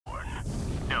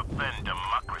defend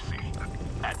democracy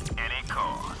at any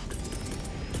cost.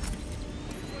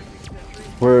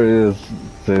 Where is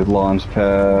the launch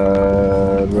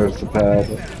pad? Where's the pad?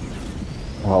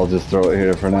 I'll just throw it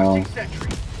here for now.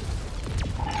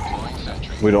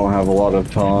 We don't have a lot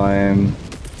of time.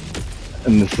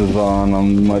 And this is on a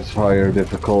much higher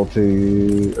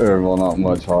difficulty. Or, well, not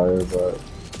much higher, but...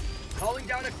 Calling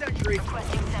down a sentry.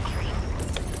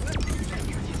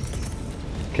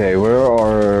 Okay, where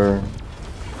are...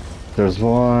 There's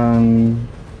one...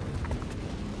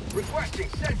 Requesting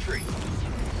sentry.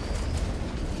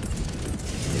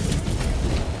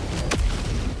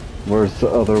 Where's the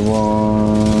other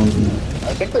one?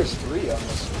 I think there's 3 on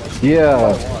this one.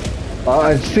 Yeah.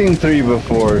 I've seen 3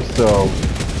 before, so...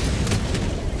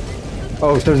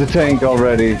 Oh, there's a tank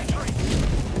already.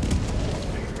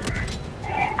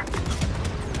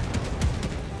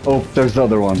 Oh, there's the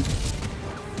other one.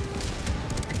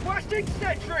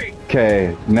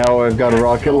 Okay, now I've got a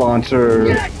rocket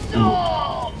launcher.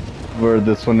 Where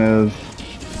this one is.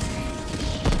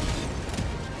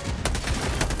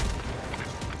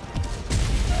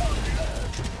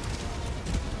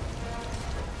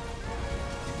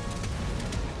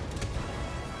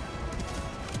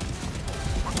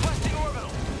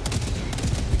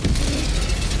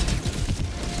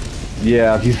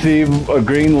 Yeah, if you see a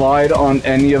green light on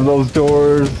any of those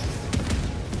doors,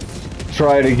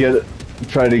 try to get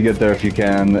there if you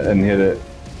can and hit it.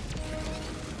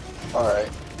 Alright.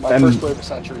 My first wave of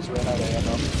sentries ran out of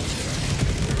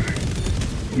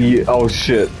ammo. Yeah, oh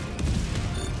shit.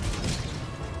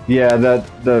 Yeah,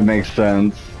 that makes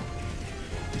sense.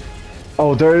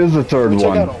 Oh, there is a third one. We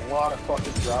took out a lot of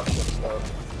fucking dropships though.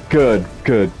 Good,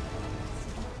 good.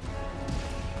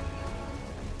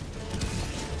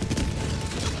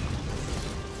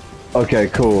 Okay,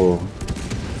 cool.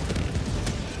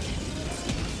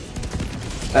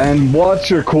 And watch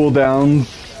your cooldowns,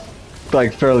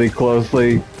 like, fairly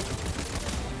closely.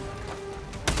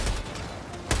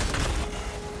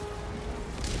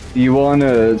 You want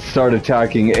to start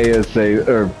attacking ASA,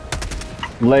 or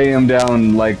lay them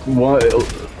down, like, one,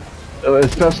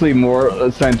 especially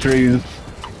more sentries.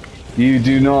 You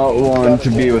do not want to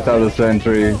be without a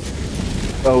sentry.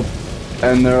 Oh,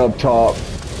 and they're up top.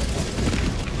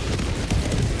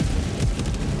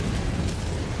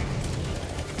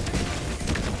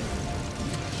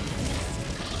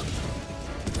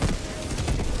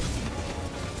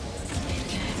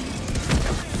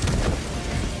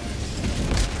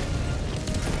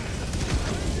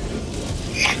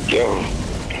 Yo,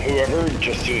 whoever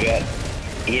just threw that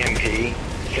EMP,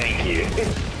 thank you.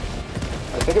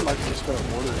 I think it might have just been a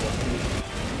mortar EMP.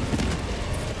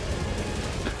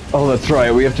 Oh, that's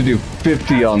right. We have to do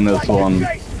 50 on this one.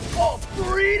 Fuck.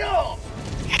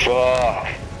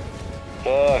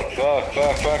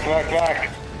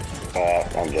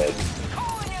 I'm dead.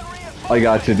 I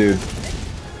got you, dude.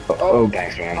 Oh,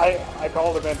 thanks, man. I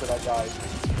called him in, but I died.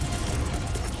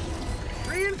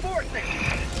 Reinforcing.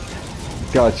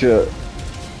 Gotcha.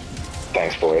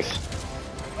 Thanks, boys.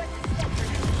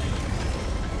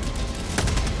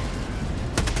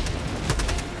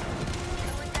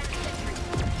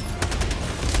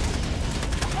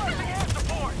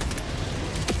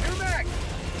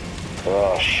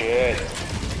 Oh shit.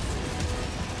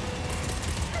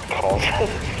 Called.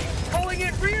 Calling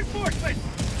in reinforcements.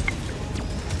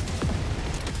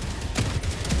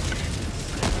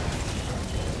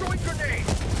 Throwing grenade.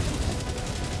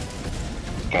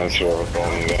 Thanks for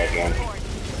calling me back in.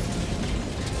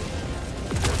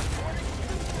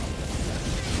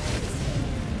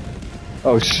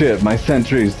 Oh shit, my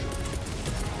sentries.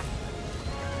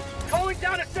 Calling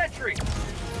down a sentry.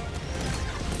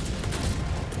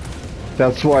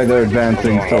 That's why they're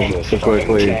advancing so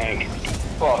quickly. Tank.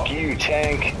 Fuck you,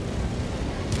 tank.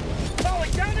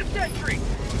 Calling down a sentry.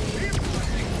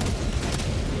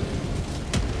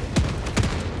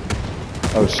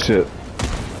 Oh shit.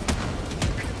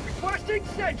 Requesting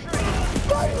sentry.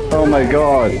 Oh my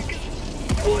god.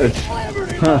 It's...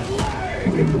 Huh.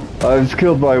 I was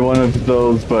killed by one of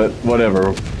those, but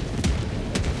whatever.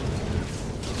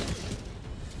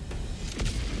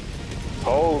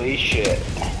 Holy shit.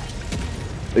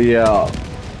 Yeah.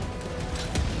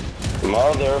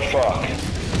 Motherfuck.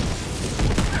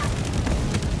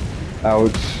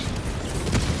 Ouch.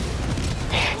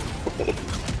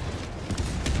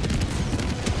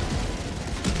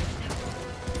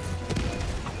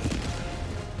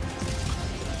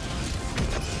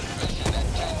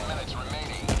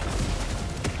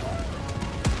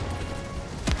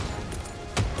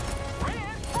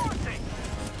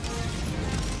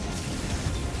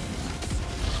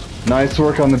 Nice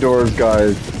work on the doors,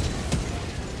 guys.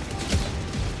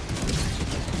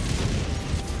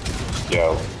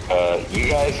 Yo, you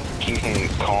guys keep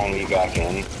calling me back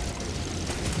in.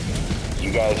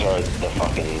 You guys are the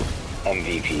fucking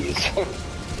MVPs.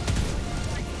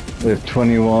 We have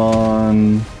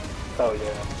 21. Oh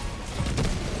yeah.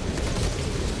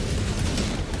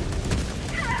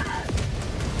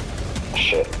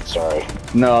 Shit, sorry.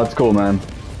 No, it's cool, man.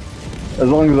 As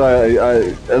long as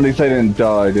at least I didn't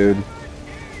die, dude.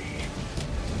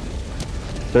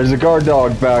 There's a guard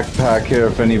dog backpack here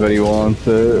if anybody wants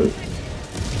it.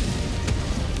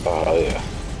 Oh, yeah.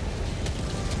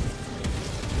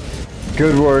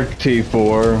 Good work,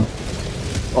 T4,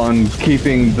 on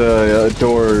keeping the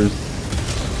doors.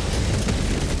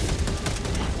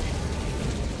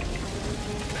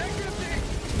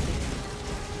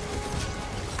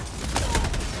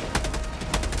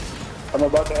 I'm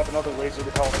about to have another laser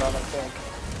development on that tank.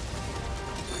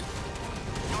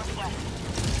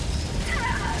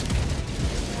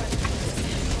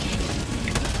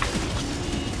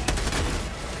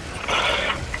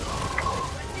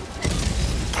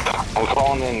 I'm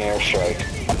calling in an airstrike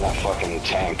on that fucking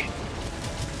tank.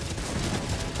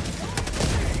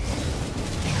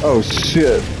 Oh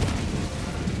shit.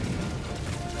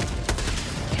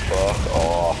 Fuck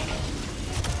off.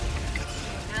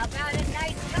 How about a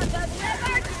nice cup of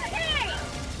liver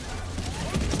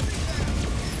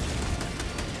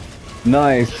tea?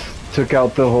 Nice. Took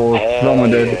out the whole Hell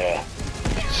someone did. yeah.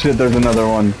 Shit, there's another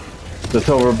one. That's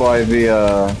over by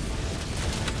the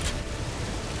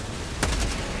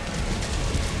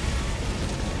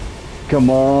Come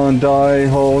on, die,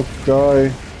 Hulk,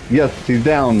 die. Yes, he's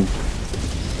down.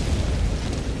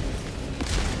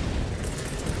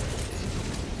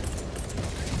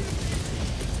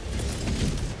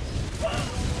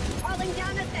 Calling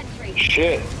down a sentry.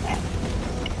 Shit.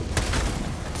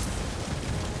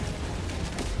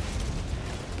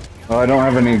 Oh, I don't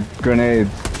have any grenades.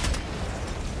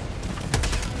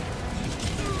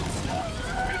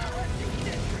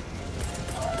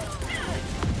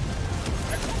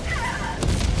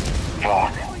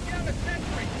 Fuck. Calling down a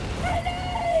sentry.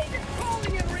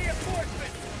 Calling in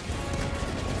reinforcements.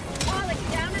 Calling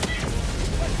down a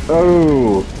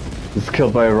Oh! He's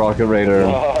killed by a rocket raider.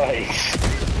 Nice.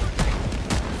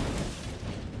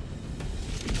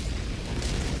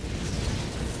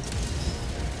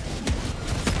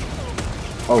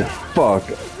 Oh, fuck.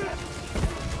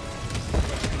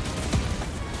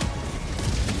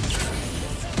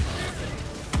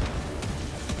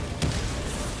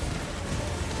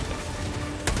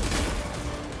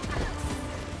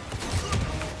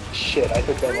 Shit, I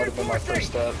think that might have been my first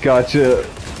step. Gotcha.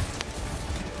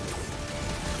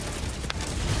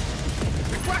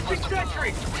 Requesting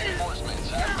sentry.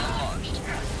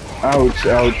 Ouch,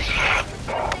 ouch.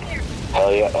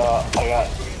 Hell yeah. I got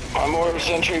my mortar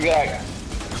sentry back.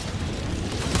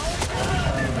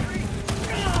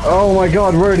 Oh my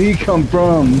god, where'd he come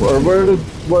from? Or where did,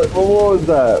 what was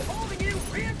that? Calling in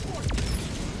reinforcements.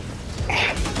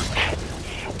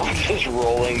 I'm just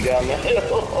rolling down the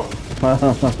hill.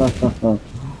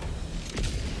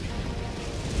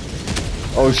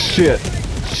 Oh shit.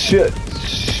 Shit,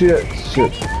 shit,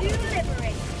 shit. ready to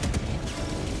liberate.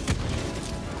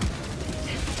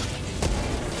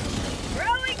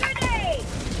 Throwing grenade.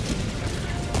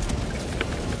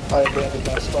 I abandoned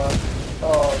my spot.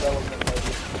 Oh, that was amazing.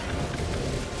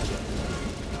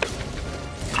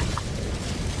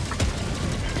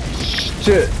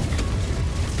 Shit.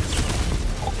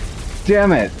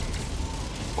 Damn it.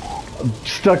 I'm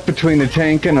stuck between a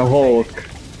tank and a Hulk.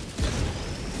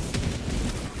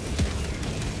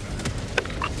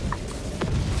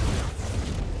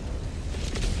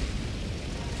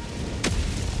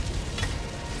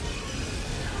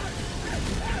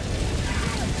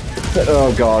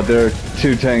 Oh god, there are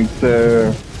two tanks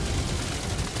there.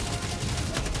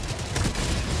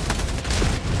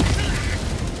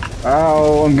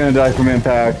 Ow, I'm gonna die from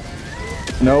impact.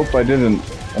 Nope, I didn't.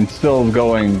 I'm still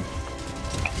going.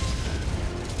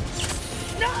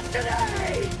 Not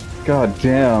today. God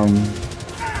damn.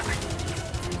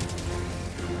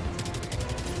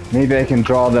 Maybe I can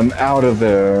draw them out of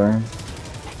there.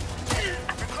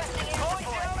 Calling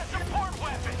down a support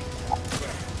weapon.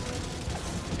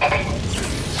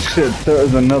 Shit,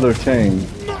 there's another tank.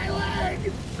 My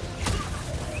leg.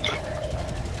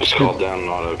 Just called down an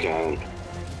autocannon.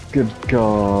 Good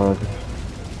god.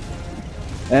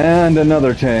 And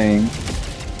another tank.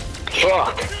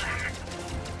 Fuck.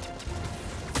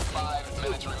 5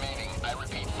 minutes remaining. I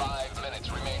repeat, 5 minutes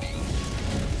remaining.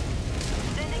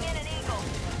 Sending in an eagle.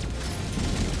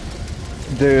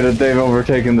 Dude, they've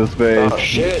overtaken the space. Oh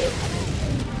shit.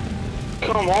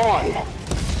 Come on.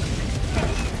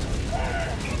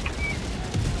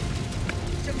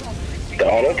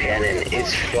 autocannon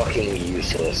is fucking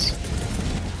useless.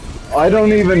 I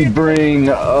don't even bring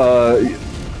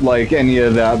like any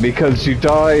of that because you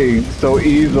die so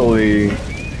easily.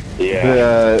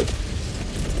 Yeah.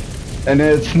 And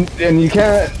you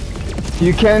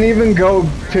can't even go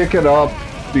pick it up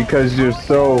because you're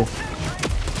so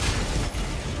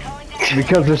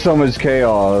because there's so much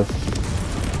chaos.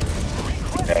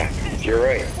 Yeah, you're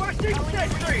right.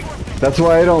 That's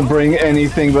why I don't bring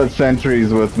anything but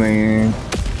sentries with me.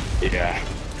 Yeah.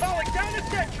 Calling down a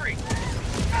sentry.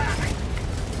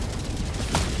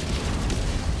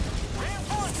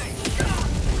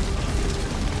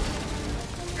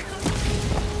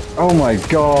 Oh my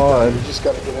god. You just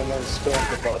gotta get in there and spam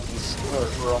the buttons.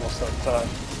 We're almost out of time.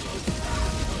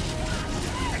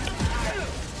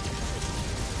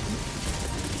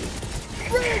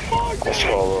 Let's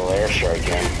go a little airstrike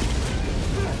in.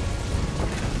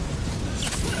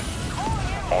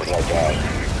 How's that guy?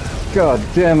 God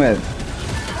damn it.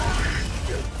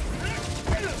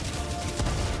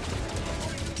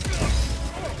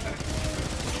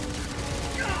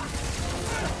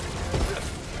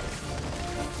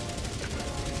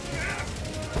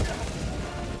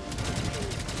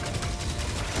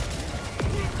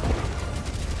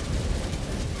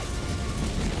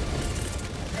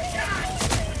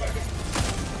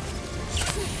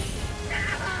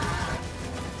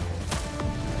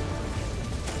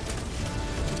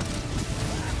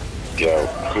 Yo,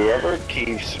 whoever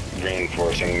keeps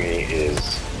reinforcing me is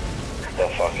the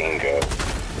fucking goat.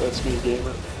 That's me,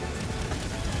 gamer.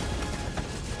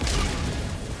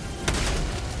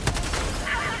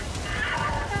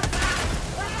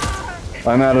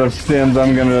 I'm out of stims,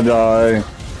 I'm gonna die.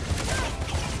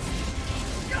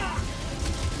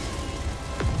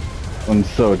 I'm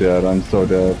so dead, I'm so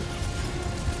dead.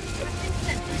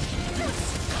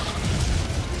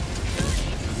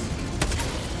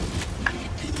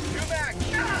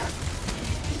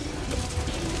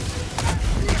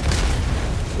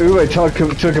 Ooh, I took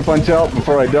a punch out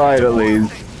before I died at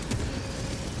least.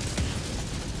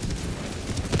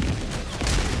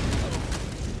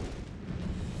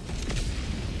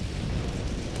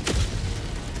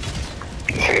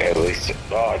 Okay, at least.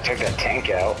 Oh, I took that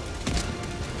tank out.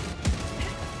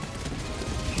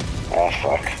 Oh,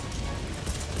 fuck.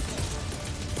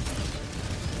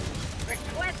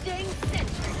 Requesting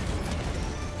sentry.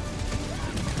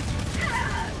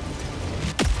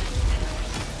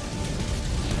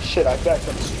 Shit, I backed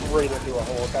them straight into a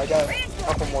hole. I got a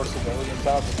couple more civilians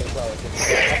out, but they probably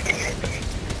didn't.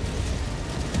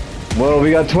 Well,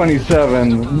 we got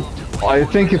 27. I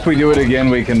think if we do it again,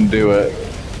 we can do it.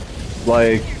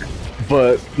 Like,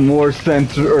 but more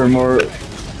sentries or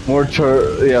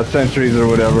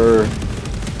whatever,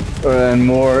 and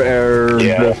more errors,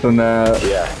 this and that.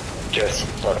 Yeah, just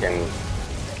fucking.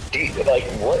 Like,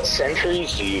 what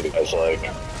sentries do you guys like?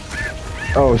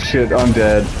 Oh shit, I'm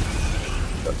dead.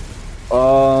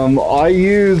 I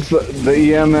use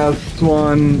the EMS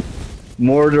one,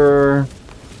 mortar,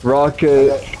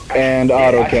 rocket, and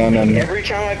autocannon. Every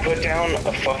time I put down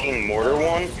a fucking mortar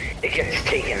one, it gets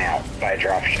taken out by a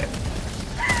dropship.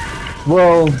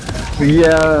 Well,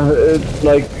 yeah, it's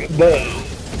like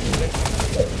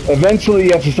eventually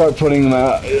you have to start putting them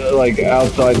out, like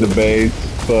outside the base,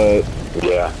 but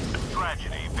yeah.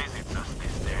 Tragedy visits us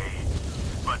this day,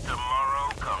 but tomorrow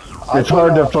comes. it's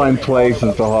hard to find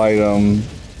places to hide them.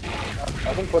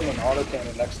 I've been putting an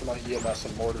autocannon next to my EMS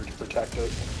and mortar to protect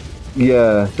it.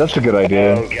 Yeah, that's a good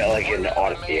idea. Oh, get like an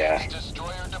auto. Yeah.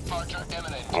 Destroyer departure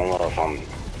imminent. I don't know if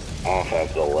I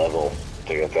have the level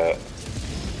to get that.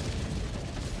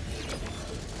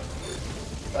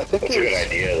 I think That's a good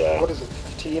idea, though. What is it,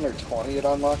 15 or 20 it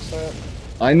unlocks that?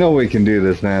 I know we can do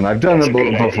this, man. I've done That's it a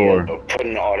good before. idea, but put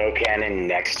an autocannon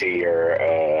next to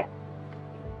your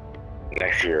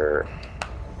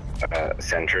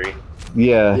sentry.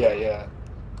 Yeah. Yeah.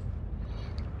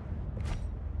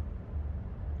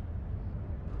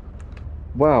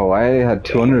 Wow, I had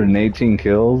 218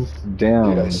 kills.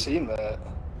 Damn. Dude, I seen that.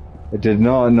 I did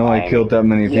not know I killed that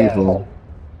many people.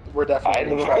 We're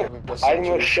definitely gonna try to move this I'm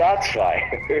century. a shots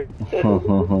fired.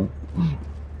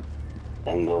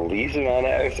 And the least amount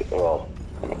of well.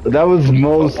 That was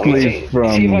mostly Let me see if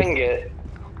I can get.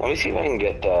 Let me see if I can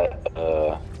get that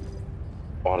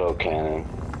autocannon.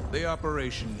 The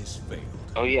operation is failed.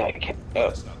 Oh yeah, I can.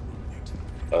 Let's not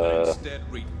ruin it. Instead,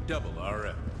 redouble our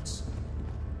efforts.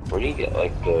 Where do you get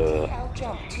like the?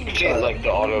 You get like the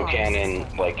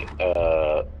autocannon, like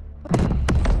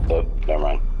never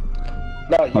mind.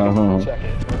 No, you can check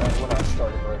it. We're not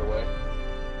starting right away.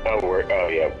 Oh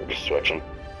yeah, we're just switching.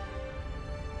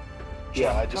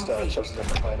 Yeah, I just chose a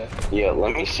different planet. Yeah,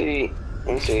 let me see.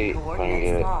 Let me see if I can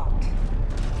get it. Locked.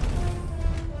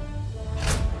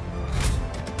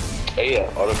 Hey,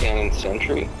 yeah, autocannon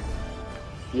sentry.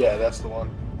 Yeah, that's the one.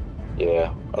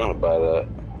 Yeah, I'm gonna buy that.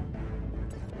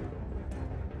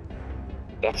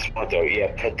 That's smart though.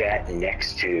 Yeah, put that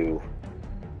next to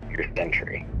your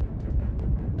sentry.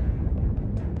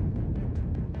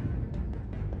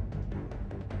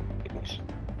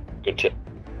 Good tip.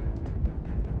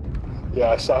 Yeah,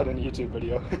 I saw it in a YouTube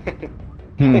video.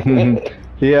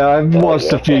 Yeah, I've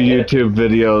watched a few YouTube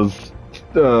videos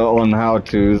on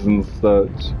how-tos and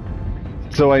such.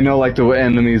 So I know like the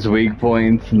enemy's weak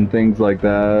points and things like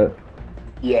that.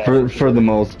 Yeah. For the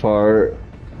most part.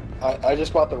 I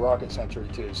just bought the rocket sentry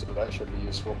too, so that should be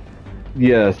useful.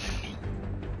 Yes.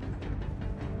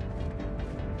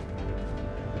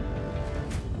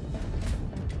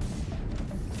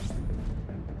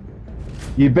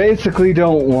 You basically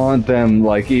don't want them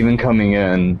like even coming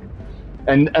in.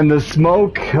 And the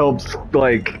smoke helps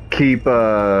like keep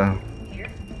the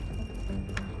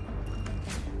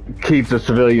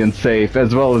civilians safe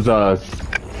as well as us.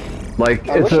 Like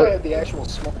I it's wish I had the actual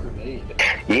smoke grenade.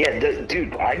 Yeah,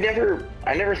 dude, I never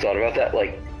thought about that.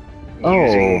 Like Oh.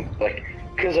 using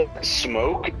because of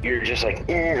smoke, you're just like,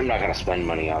 I'm not gonna spend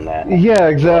money on that. Yeah,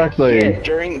 exactly. Yeah,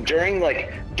 during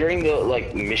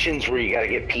the missions where you gotta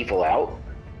get people out,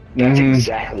 that's Mhm.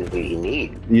 exactly what you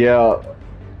need. Yeah.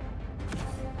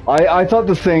 I thought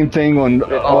the same thing when Just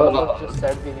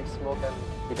said we need smoke and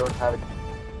we don't have it.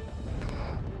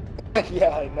 Yeah,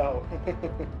 I know.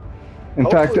 in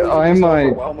fact Hopefully we I can just might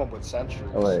overwhelm them with sentries.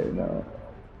 oh, wait, no.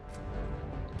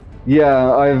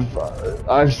 Yeah,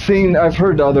 I've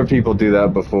heard other people do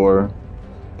that before.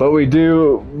 But we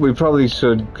probably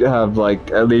should have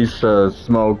like at least a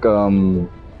smoke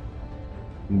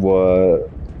what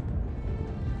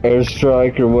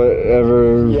airstrike or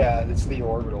whatever. Yeah, it's the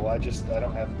orbital. I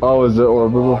don't have. Oh, is it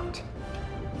orbital? Locked.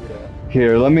 Yeah.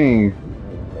 Here, let me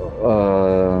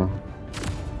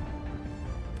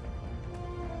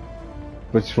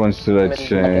which one should I I can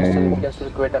change?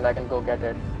 just quit and I can go get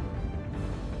it.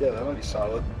 Yeah, that might be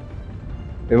solid.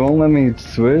 It won't let me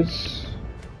switch.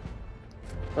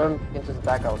 You can just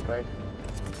back out, right?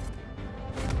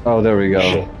 Oh, there we go.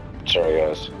 Shit. Sorry,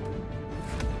 guys.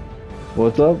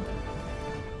 What's up?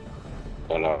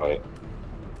 I know, right?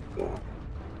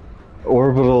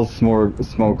 Orbital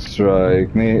smoke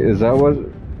strike. Me, is that what?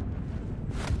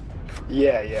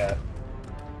 Yeah.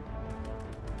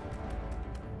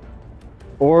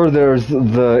 Or there's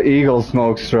the Eagle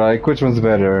smoke strike. Which one's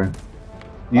better?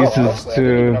 Uses Honestly, I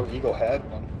didn't even to know Eagle had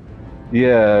one.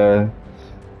 yeah.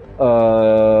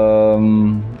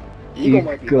 Eagle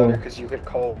might be better because you could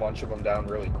call a bunch of them down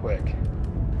really quick.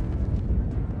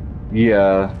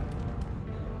 Yeah.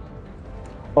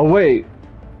 Oh wait.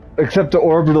 Except the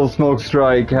orbital smoke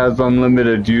strike has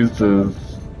unlimited uses.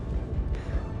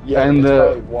 Yeah, And it's the-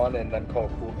 probably one and then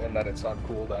and then it's on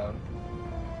cooldown.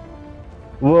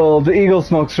 Well, the Eagle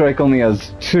smoke strike only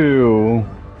has 2.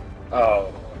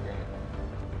 Oh.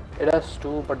 It has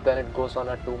 2, but then it goes on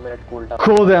a 2-minute cooldown.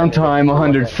 Cooldown time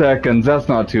 100 seconds. seconds. That's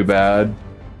not too bad.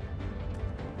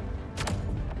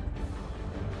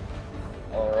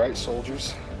 Alright,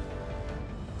 soldiers.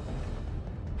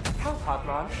 How's Hot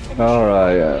Rod? All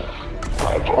right.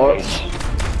 Boys.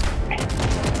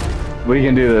 We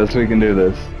can do this. We can do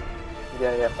this.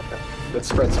 Yeah, okay. Let's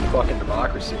spread some fucking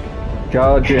democracy.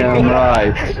 Goddamn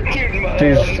right.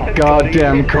 Dude, These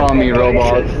goddamn commie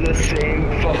robots. Says the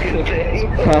same fucking thing.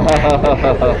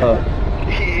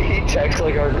 He texts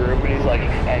like our group and he's like,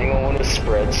 anyone want to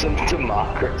spread some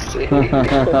democracy? When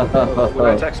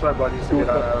I text my buddies to get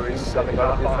on, I always say,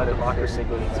 hop on democracy,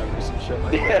 or some shit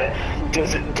like that.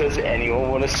 Yeah. Does anyone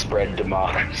want to spread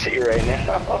democracy right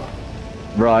now?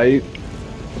 Right.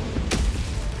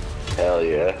 Hell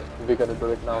yeah. We're gonna do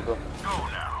it now, though. Go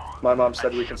now. My mom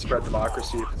said we can spread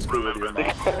democracy if it's cool with you or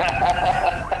not.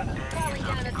 Calling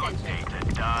down a Good sentry. day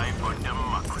to die for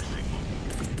democracy.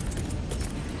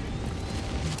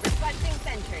 Requesting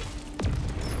sentry.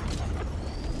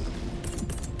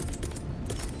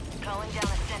 Calling down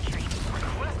a sentry.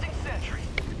 Requesting sentry.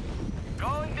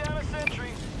 Calling down a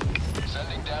sentry.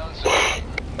 Sending down sentry.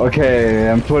 Okay,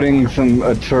 I'm putting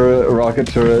a rocket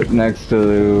turret next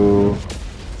to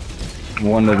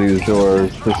one of these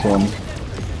doors. This one.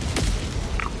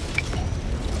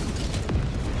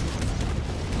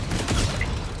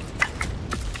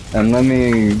 And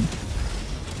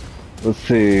let's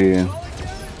see.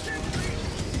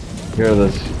 Here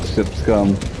the ships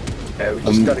come. Yeah, we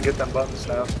just gotta get them buttons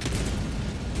now.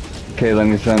 Okay, let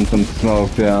me send some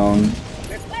smoke down.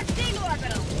 Requesting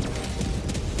orbital.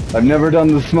 I've never done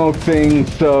the smoke thing,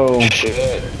 so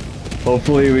Shit.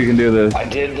 Hopefully we can do this. I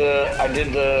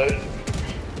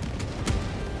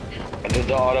did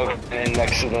the auto in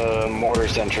next to the mortar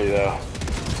sentry though.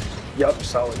 Yup,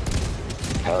 solid.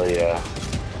 Hell yeah.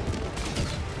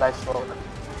 Nice work.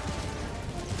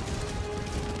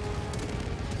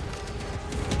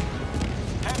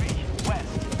 Heavy,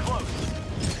 west, close.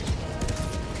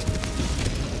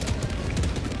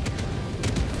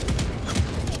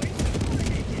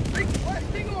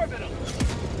 Requesting orbital.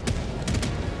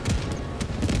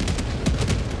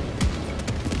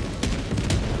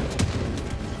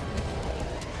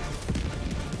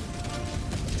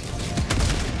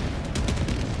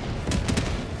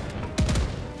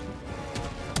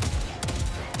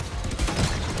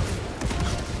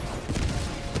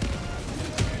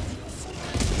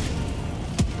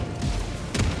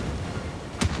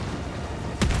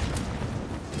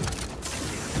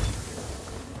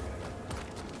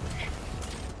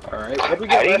 Alright, what do we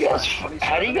got left?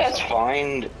 How do you guys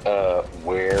find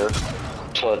where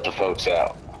to let the folks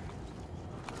out?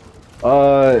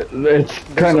 It's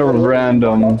kind of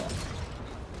random.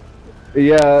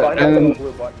 Yeah, Find a little and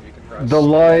blue button you can press. the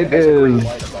light It has a green is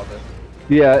light above it.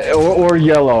 yeah, or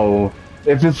yellow.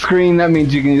 If it's green, that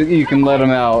means you can let them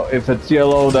out. If it's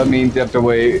yellow, that means you have to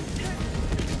wait.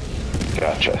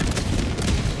 Gotcha.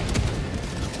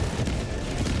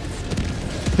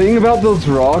 Thing about those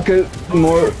rocket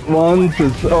more ones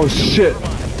is oh shit,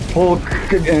 Hulk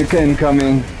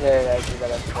incoming. Yeah, I see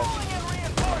that.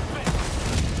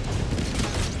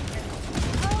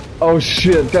 Oh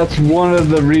shit, that's one of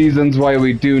the reasons why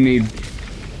we do need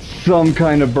some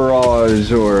kind of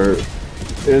barrage or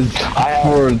is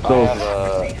for those.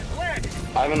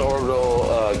 I have an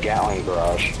orbital Gatling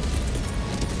barrage,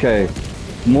 Okay,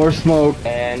 more smoke.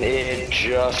 and it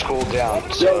just cooled down. Yo,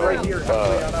 So, right here,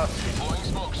 halfway on us. Deploying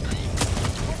smoke screen.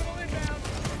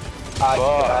 fuck.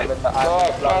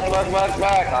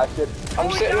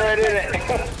 I'm sitting right in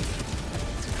it.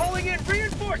 Calling in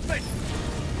reinforcements.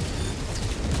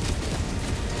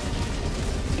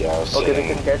 Yeah, I was Okay, we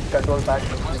sitting. can get control back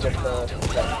if we get the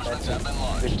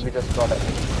which we just got it.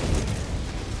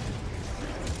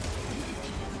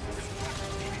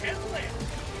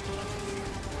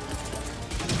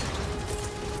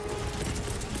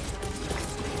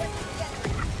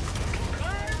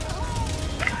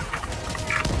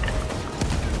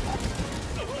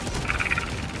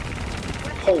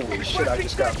 Holy shit, I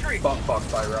just got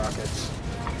butt-fucked by rockets.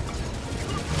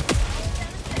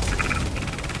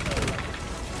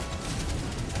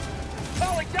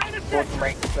 Calling down a Both sentry.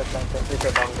 make the sentry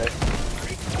are down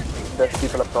guys. There's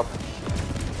people up top.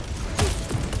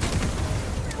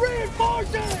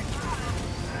 Reinforcing.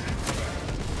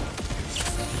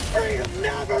 Freedom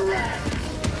never ends.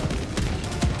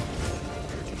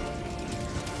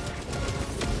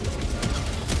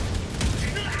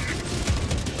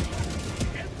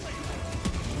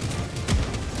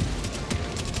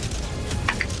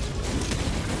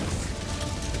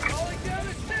 Calling down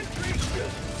a sentry.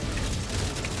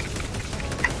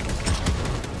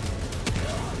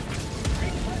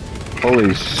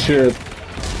 Holy shit.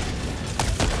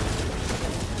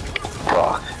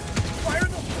 Fuck. Fire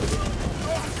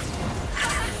the.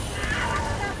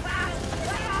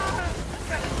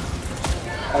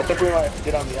 I think we might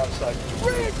get on the outside.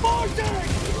 Reinforcing.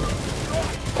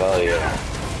 Hell yeah.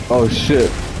 Oh shit.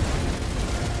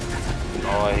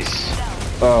 Nice.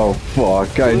 Oh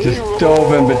fuck, I just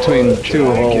dove in between two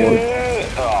holes.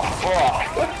 Oh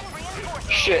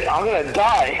fuck. Shit, I'm gonna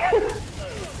die.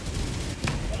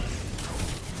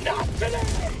 Not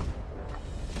today.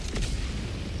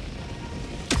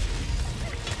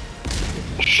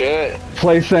 Shit.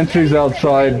 Play sentries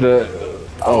outside the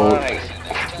oh Nice.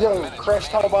 Yo, crash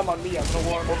tunnel bomb on me, I'm gonna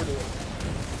warm over to it.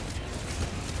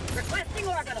 Requesting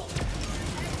orbital.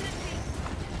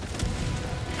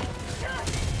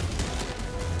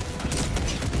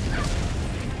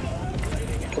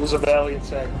 It was a valiant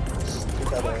sacrifice. We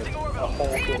had a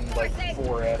Hulk and like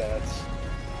 4 AT-ATs.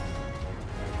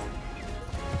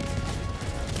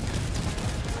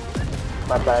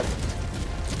 My bad.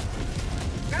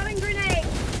 Throwing grenade.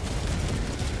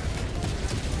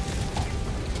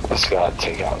 Just gotta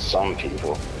take out some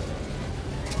people.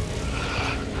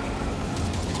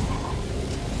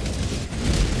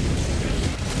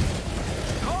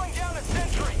 Calling down a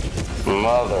sentry.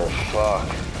 Motherfuck.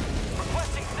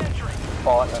 Requesting sentry.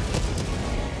 On.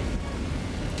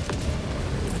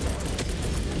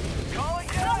 Calling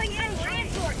down Calling in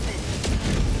reinforcements.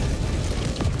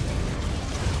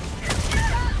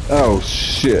 oh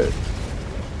shit.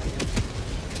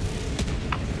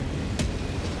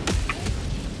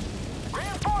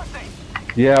 reinforcing.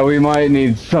 Yeah, we might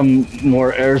need some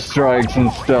more airstrikes and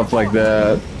stuff like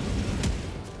that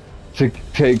to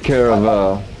take care of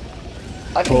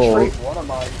I can Oh. trade one of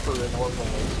mine for an orbital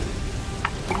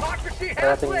laser. Democracy And I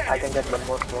has think I landed. can get one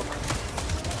more smoke.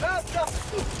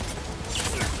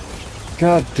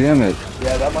 God damn it.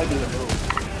 Yeah, that might be the move.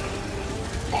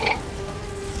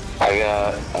 I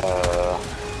got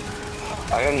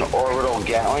an orbital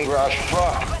Gatling barrage.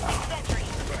 Fuck.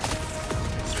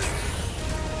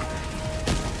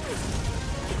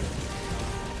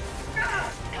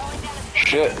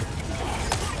 Shit.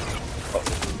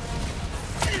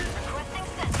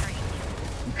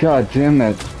 God damn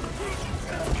it.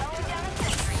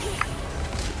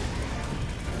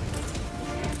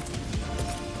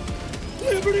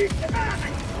 Liberty!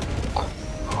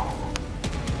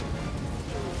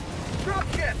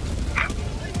 Dropship!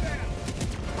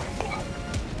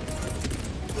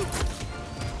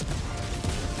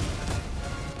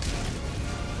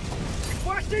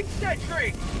 Requesting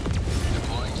sentry!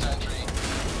 Deploying sentry.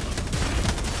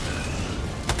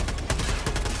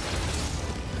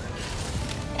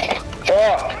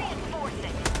 Fuck.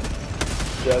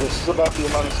 Yeah, this is about the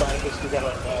amount of scientists we got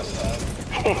on last time.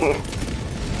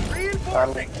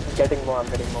 I'm Reinforcing! getting more, I'm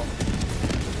getting more.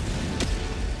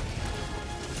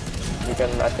 We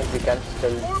can, I think we can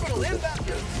still Orbital do this.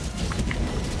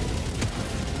 inbound!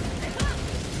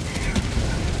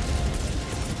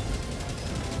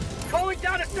 Calling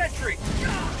down a sentry!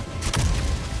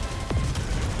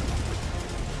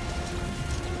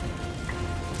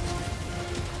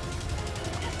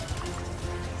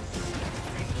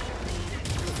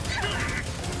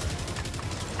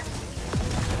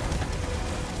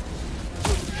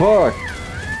 Fuck.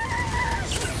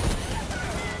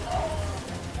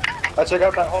 I took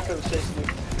out that Hulk, it was chasing me.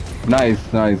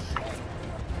 Nice, nice.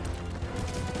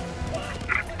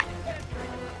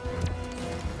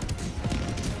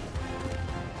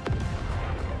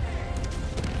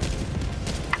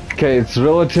 Okay, it's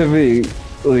relatively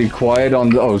quiet on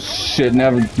the. Oh shit!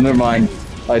 Never mind.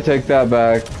 I take that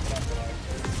back.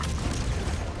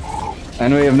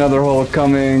 And we have another hole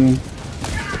coming.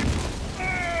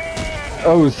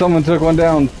 Oh, someone took one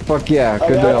down. Fuck yeah!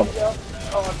 Good job. Yeah.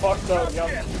 Oh, I fucked up.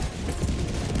 Yeah.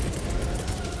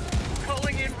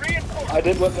 Calling in reinforcements! I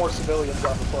did let more civilians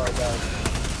out before I died.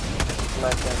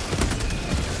 Nice, nice.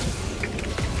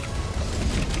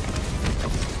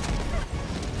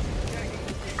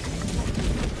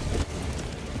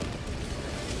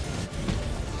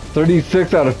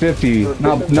 36 out of 50.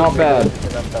 Not bad.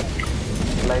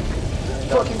 Like,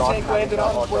 Fucking not tank having landed a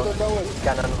on where auto they're going.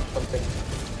 cannon or something.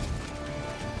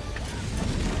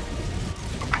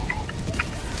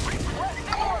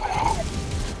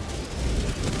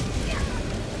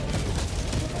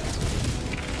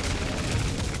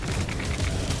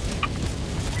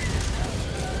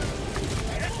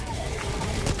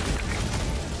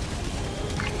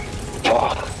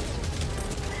 Fuck.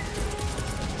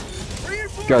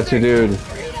 Gotcha, dude.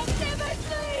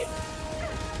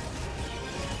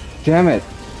 Damn it.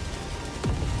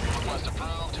 Request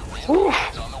approved.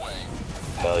 Reinforcements on the way.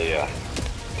 Hell yeah.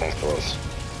 Thanks, boys.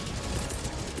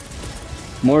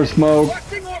 More smoke.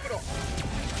 Requesting orbital!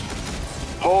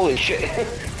 Holy shit.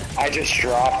 I just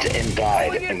dropped and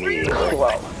died immediately.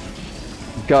 Wow.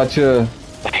 Gotcha.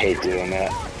 I hate doing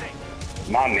that.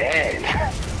 My man.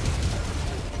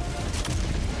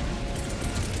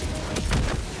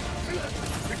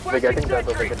 We're getting there,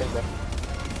 though, we're getting there.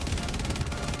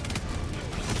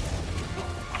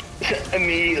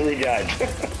 Immediately died.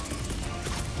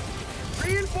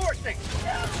 Reinforcing!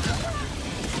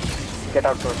 Get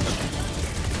out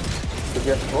first. Did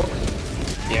you have smoke?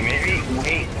 Yeah, maybe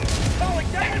wait. Calling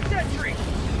down a sentry!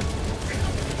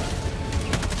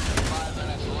 5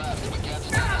 minutes left. We can't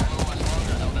stay that low much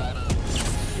longer, Helldiver.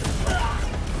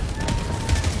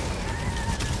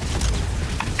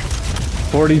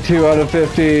 42 out of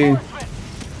 50.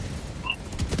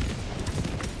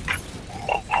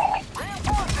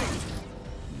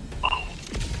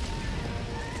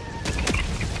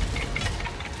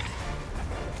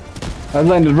 I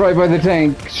landed right by the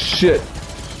tank. Shit.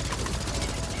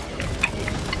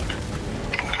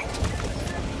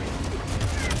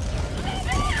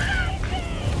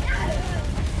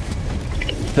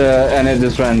 And it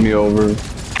just ran me over.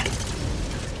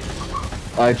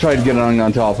 I tried getting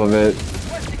on top of it,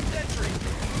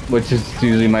 which is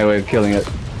usually my way of killing it.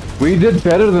 We did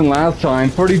better than last time.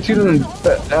 42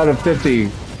 out of 50.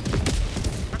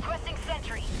 Requesting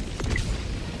sentry.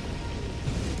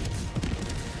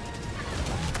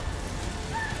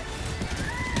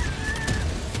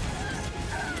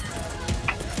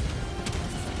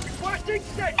 Requesting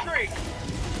sentry!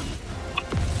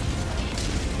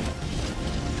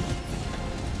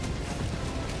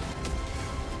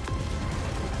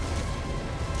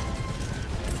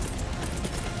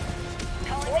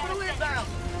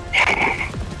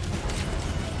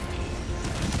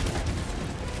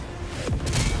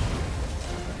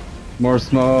 More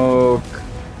smoke.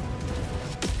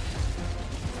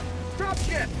 Drop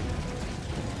ship.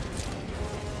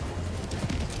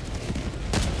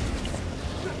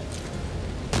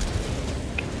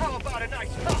 How about a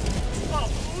nice hop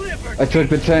of liver? I took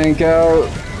the tank out.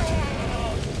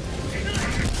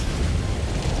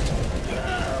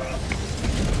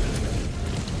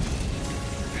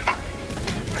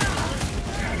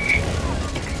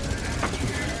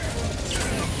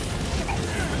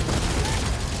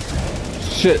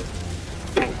 Shit.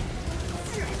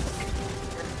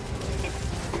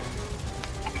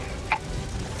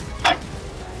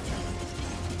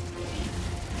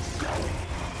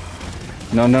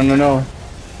 No, no, no, no.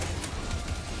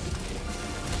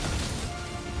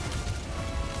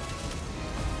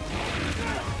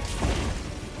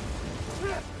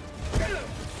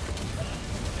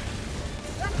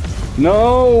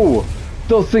 No!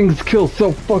 Those things kill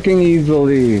so fucking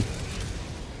easily.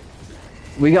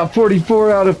 We got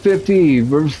 44 out of 50.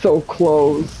 We're so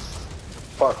close.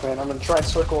 Fuck, man, I'm gonna try and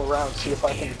circle around, see if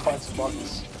I can find some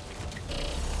buttons.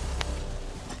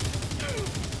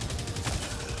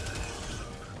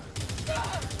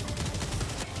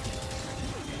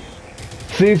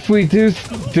 See if we do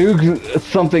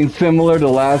something similar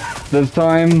to this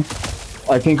time.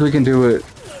 I think we can do it.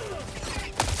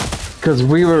 Cause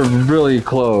we were really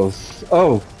close.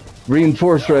 Oh,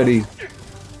 reinforce ready.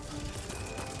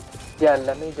 Yeah,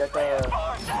 let me get a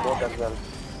boat as well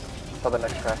for the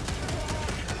next track.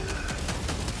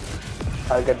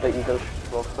 I'll get the Eagle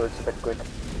boat so it's a bit quick.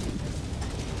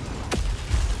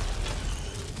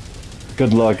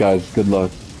 Good luck, guys. Good luck.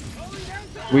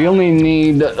 We only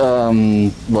need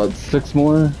what, 6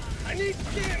 more? I need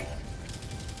steel.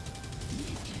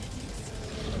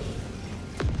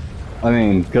 I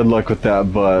mean, good luck with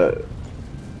that, but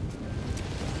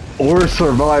or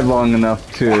survive long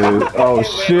enough to. Oh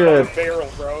shit! Barrel,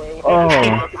 bro.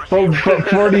 Oh,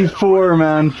 44,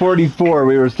 man, 44.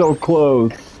 We were so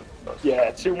close.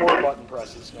 Yeah, 2 more button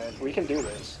presses, man. We can do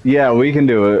this. Yeah, we can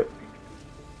do it.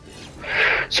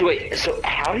 So wait, so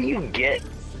how do you get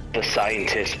the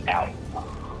scientists out?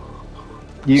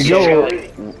 You go.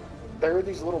 There are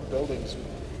these little buildings with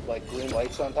like green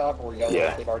lights on top or yellow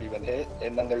if they've already been hit,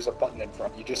 and then there's a button in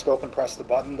front. You just go up and press the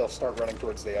button, they'll start running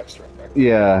towards the extract.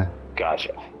 Yeah.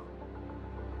 Gotcha.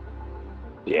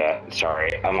 Yeah,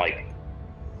 sorry. I'm like,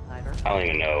 I don't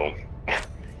even know.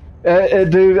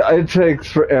 Dude, it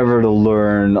takes forever to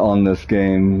learn on this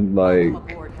game. Like.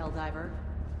 Welcome aboard, Helldiver.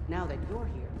 Now that you're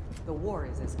here, the war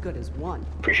is as good as won.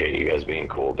 Appreciate you guys being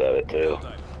cool about it too.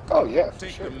 Oh yeah, for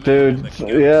sure. Dude,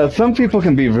 yeah, some people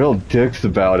can be real dicks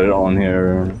about it on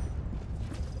here.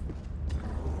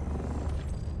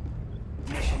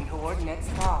 Mission coordinates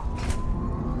locked.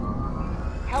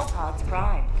 Hellpods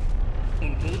prime.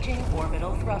 Engaging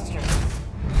orbital thrusters.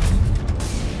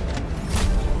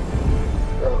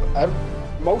 Bro,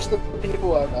 most of the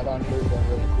people I've met on here have been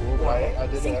really cool, but I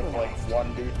did have like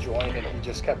one dude join and he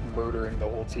just kept murdering the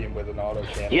whole team with an auto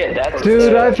cannon. Yeah, that's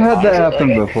Dude, I've had that happen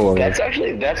like, before. That's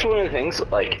one of the things.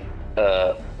 Like,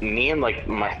 me and like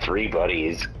my 3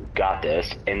 buddies got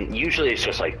this, and usually it's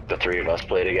just like the 3 of us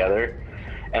play together,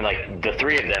 and like the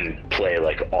 3 of them play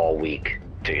like all week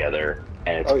together,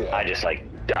 and it's,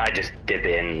 I just dip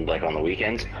in like on the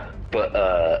weekends,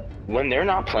 but when they're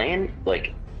not playing,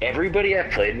 like everybody I've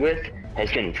played with has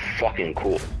been fucking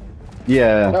cool.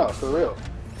 Yeah. No, for real.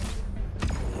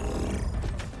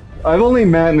 I've only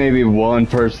met maybe one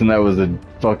person that was a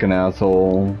fucking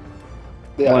asshole.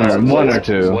 Yeah, one or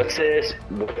two. What's this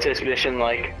mission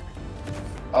like?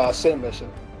 Same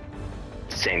mission.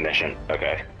 Same mission.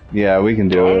 Okay. Yeah, we can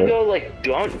do it.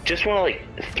 Do I just want to like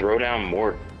throw down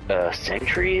more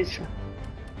sentries?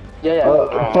 Yeah.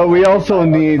 But we also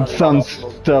need some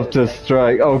stuff to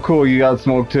strike. Oh, cool. You got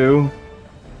smoke too.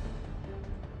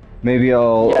 Maybe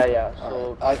I'll. Yeah.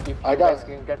 So if you I guys got.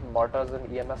 can get mortars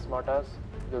and EMS mortars,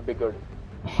 you'll be good.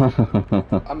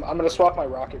 I'm gonna swap my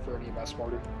rocket for an EMS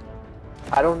mortar.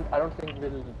 I don't think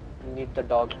we'll need the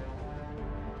dog.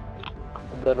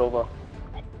 The rover.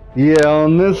 Yeah,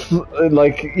 on this,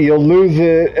 like, you'll lose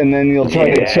it, and then you'll try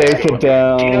to chase it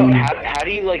down. Do you know, how do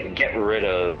you like get rid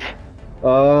of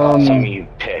something you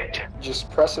picked? Just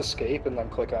press escape and then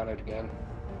click on it again.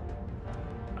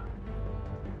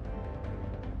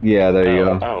 Yeah, there you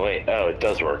go. Oh wait, it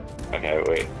does work. Okay,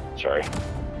 wait, sorry.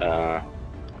 I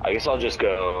guess I'll just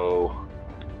go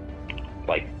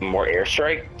like more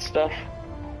airstrike stuff.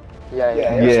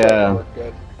 Yeah. Work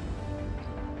good.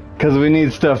 Because we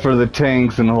need stuff for the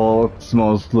tanks and hulks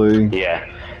mostly. Yeah.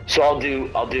 So I'll do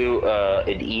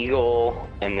an eagle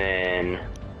and then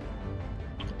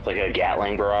like a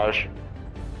Gatling barrage.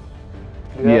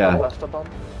 Do you have Yeah. a cluster bomb?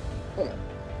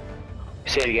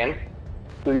 Say it again.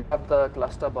 Do you have the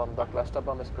cluster bomb? The cluster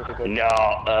bomb is pretty good. No,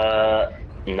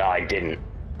 no, I didn't.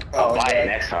 I'll Oh, buy yeah. it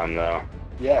next time though.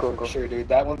 Yeah, Cool, for cool. sure, dude.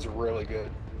 That one's really good.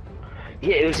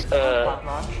 Yeah, it was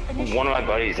one of my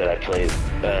buddies that I play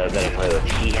with.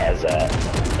 He has that,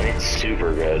 and it's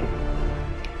super good.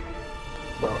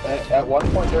 Bro, at one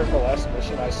point during the last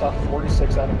mission, I saw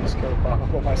 46 enemies killed pop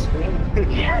up on my screen.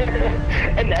 Yeah,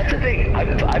 and that's the thing. I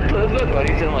play with my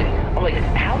buddies, and I'm like,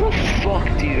 how the fuck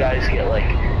do you guys get like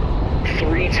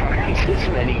 3 times as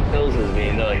many kills as me?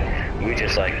 And they're like, we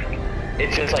just like,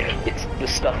 it's just like it's the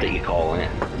stuff that you call in.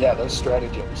 Yeah, those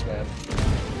stratagems, man.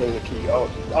 They're the key. Oh,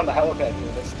 on the helipad,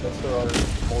 dude. That's where our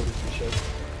mortars and shit.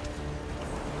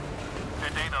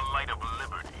 Today the light of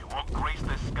liberty will grace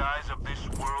the skies of this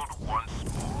world once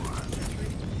more.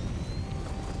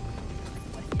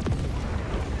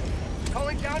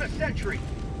 Calling down a sentry.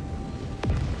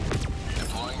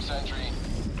 Deploying sentry.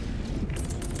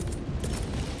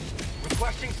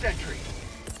 Requesting sentry.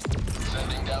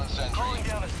 Sending down sentry. Calling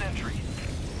down a sentry.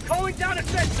 Calling down a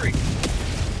sentry.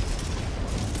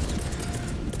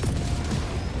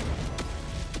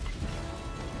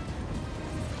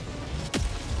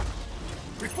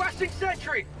 Requesting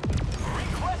sentry.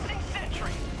 Requesting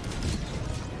sentry.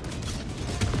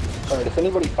 Alright, if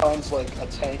anybody finds like a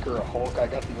tank or a Hulk, I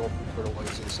got the old turtle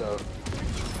laser, so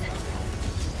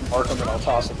mark them and I'll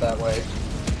toss it that way.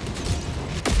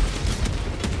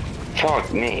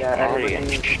 Fuck me. Yeah, I'm already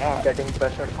anybody getting shot. getting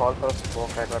pressured, call for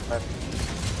smoke. I got that.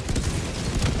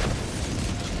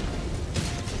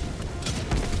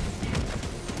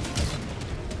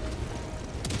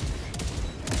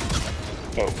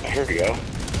 Oh, here we go.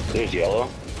 There's yellow.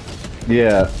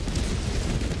 Yeah.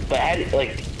 But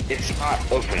like, it's not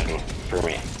opening for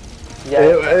me. Yeah.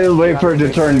 It'll wait for it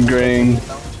to turn green.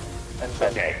 And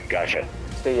then Okay, gotcha.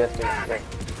 stay yes, stay.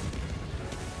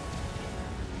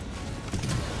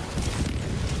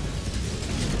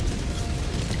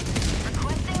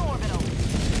 Requesting orbital.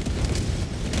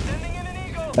 Sending in an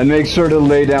eagle. And make sure to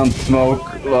lay down smoke,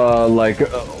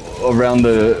 around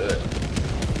the...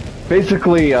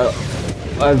 Basically,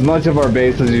 as much of our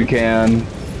base as you can.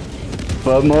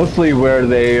 But mostly where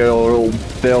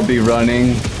they'll be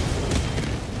running.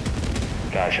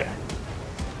 Gotcha.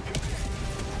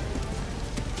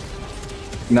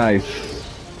 Nice.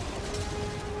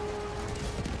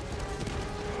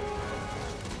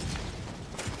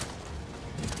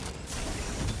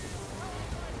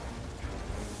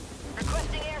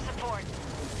 Requesting air support.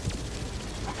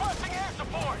 Requesting air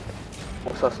support.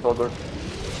 Looks us so good.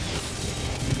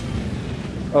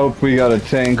 Oh, we got a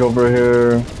tank over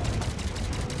here.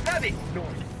 Heavy.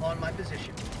 North. On my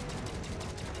position.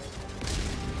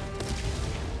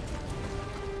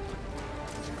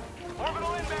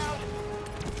 Orbital inbound.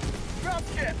 Drop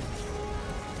ship.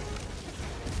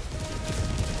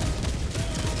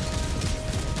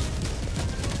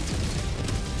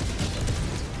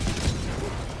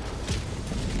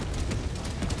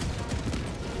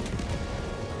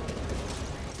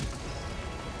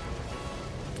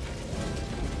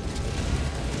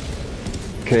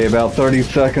 Okay, about 30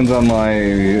 seconds on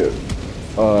my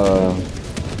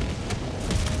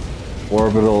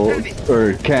orbital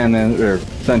or cannon or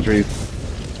sentries.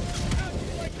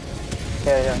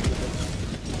 Yeah.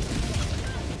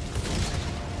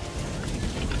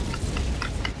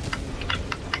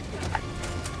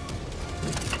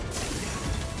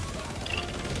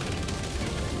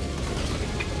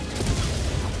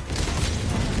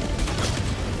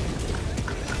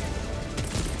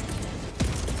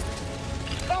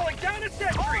 Calling down a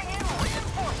sentry.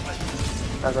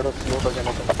 I got a smoke again.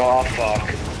 Oh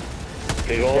fuck.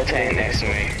 Big old tank next to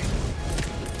me.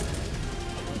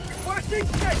 Requesting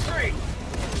sentry.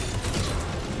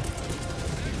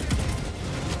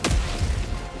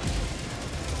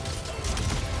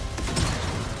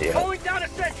 Yeah. Calling down a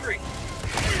sentry.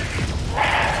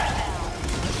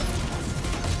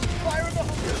 Fire in the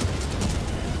hole.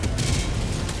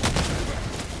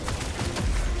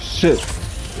 Shit.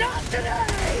 Not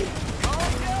today.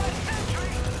 Calling down a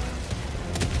sentry.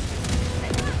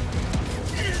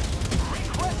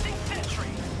 Requesting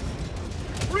sentry.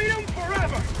 Freedom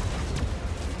forever.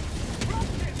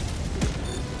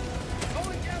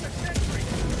 Calling down a sentry.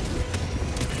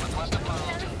 Request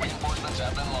approved. Reinforcements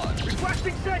have been launched.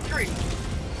 Requesting sentry.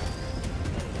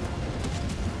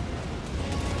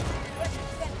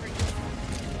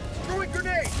 Throwing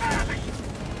grenade.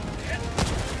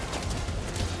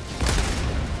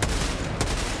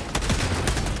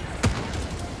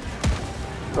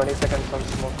 20 seconds on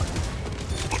smoke.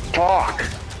 Fuck.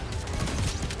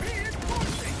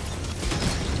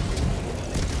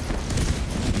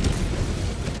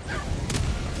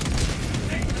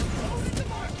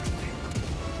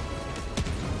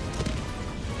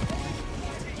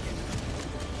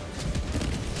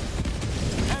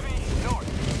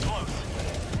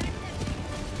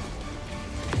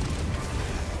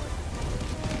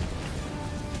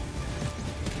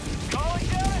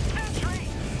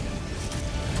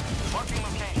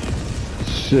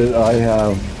 shit, I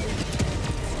have.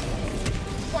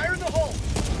 Fire in the hole!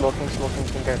 Smoking, smoking,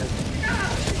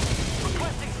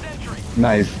 Requesting sentry.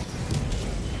 Nice.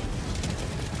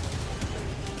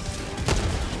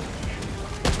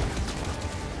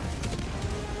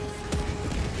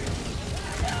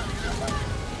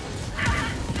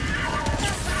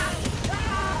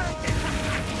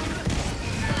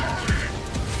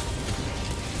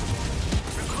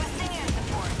 Requesting air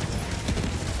support.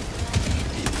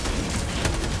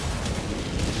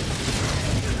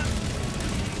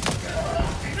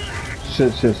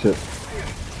 Shit.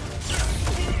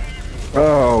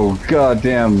 Oh,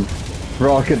 goddamn.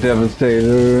 Rocket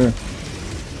Devastator.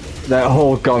 That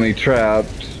Hulk got me trapped.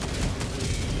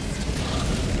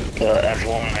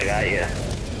 F1, I got you.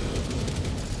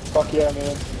 Fuck yeah,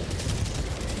 man.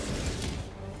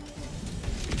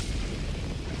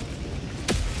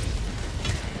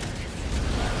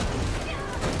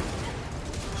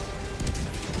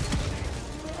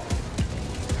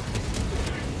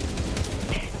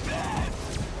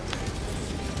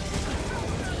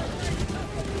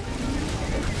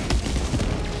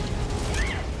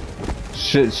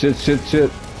 Shit.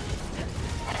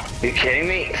 You kidding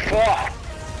me? Fuck!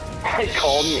 I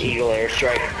called an Eagle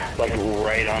airstrike like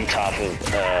right on top of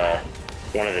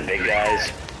one of the big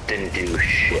guys. Didn't do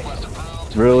shit.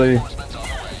 Really?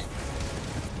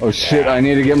 Oh shit, I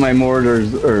need to get my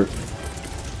mortars, or...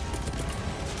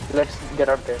 Let's get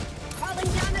out there. Calling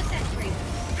down a sentry.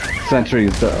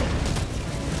 sentries though.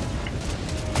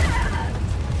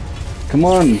 Come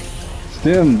on!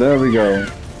 Stim, there we go.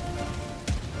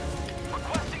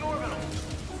 Requesting orbital.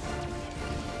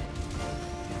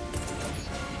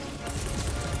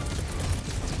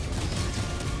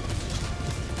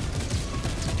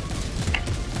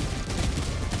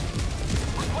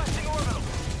 Requesting orbital.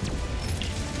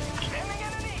 Sending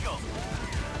in an eagle.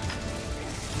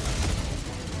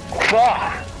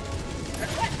 Fuck!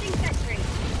 Requesting sentry.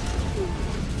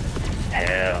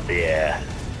 Hell yeah.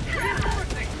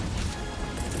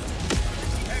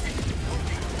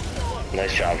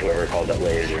 Nice job, whoever called that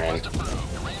laser in.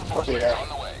 Oh, yeah.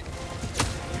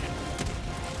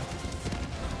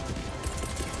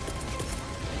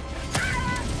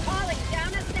 Calling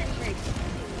down a sentry.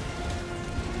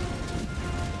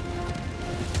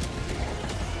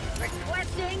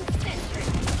 Requesting sentry.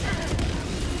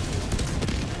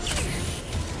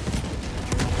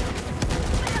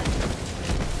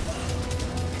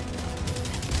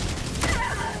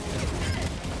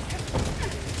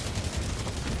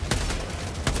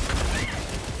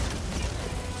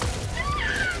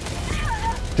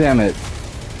 Damn it.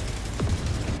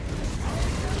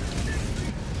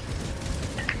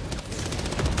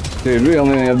 Dude, we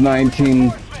only have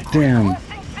 19. Damn.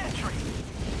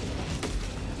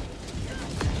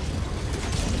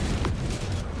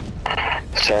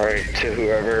 Sorry to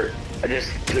whoever. I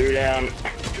just threw down.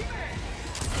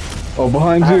 Oh,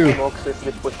 behind I you. have smokes if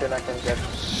we push in I can get.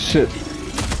 Shit.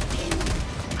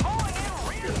 Calling in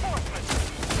reinforcements.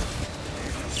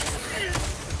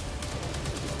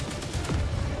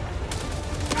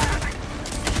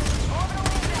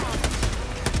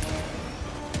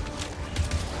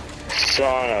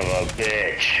 Son of a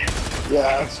bitch.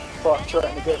 Yeah, it's fuck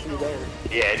trying to get through there.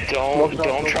 Yeah,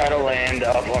 don't try to land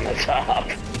up on the top.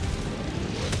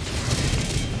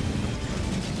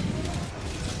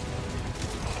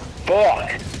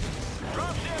 Fuck!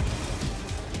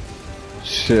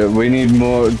 Shit, we need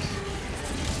more.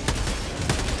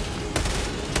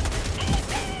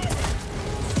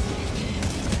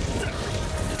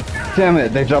 Damn it,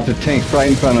 they dropped a tank right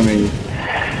in front of me.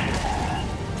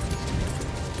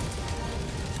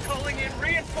 Calling in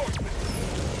reinforcements.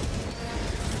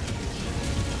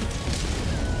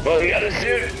 Well, we got a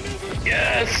suit.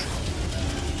 Yes!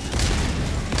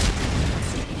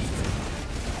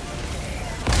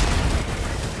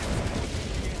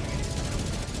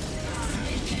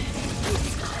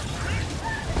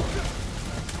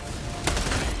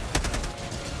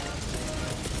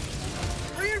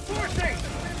 Reinforcing.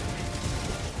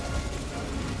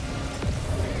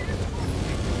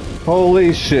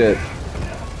 Holy shit.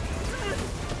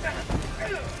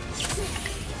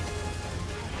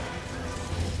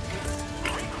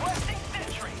 Requesting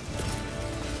sentry.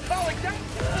 Calling down.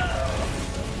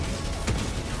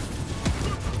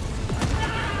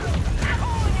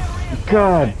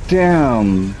 God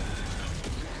damn.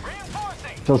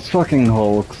 Reinforcing. Those fucking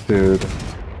Hulks, dude.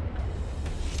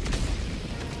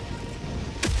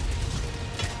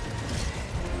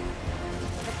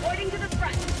 Reporting to the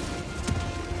front.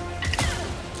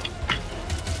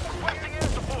 Requesting air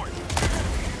support.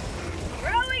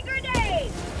 Throwing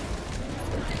grenade.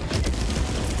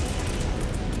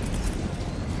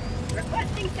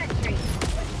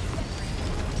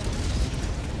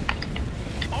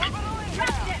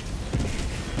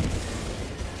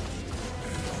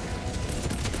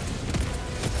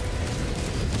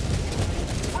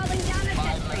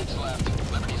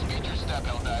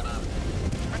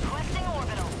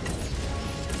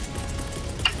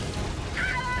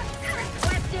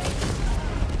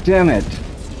 Damn it.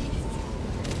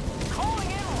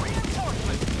 Calling in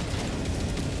reinforcements.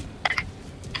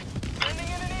 Sending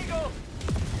in an eagle.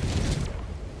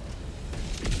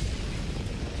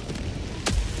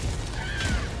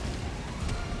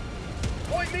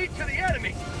 Point me to the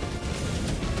enemy.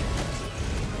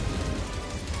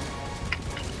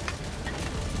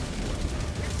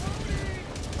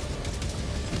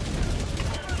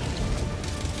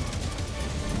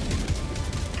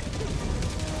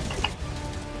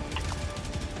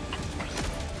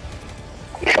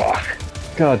 Fuck.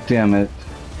 God damn it.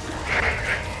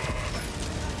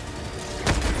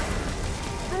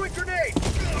 Throwing grenade.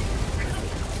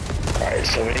 Alright,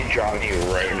 somebody drop me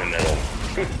right in the middle.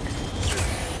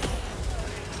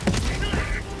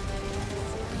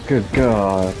 Good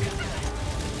God.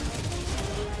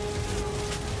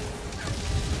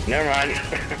 Never mind.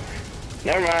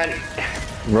 Never mind.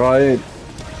 Right.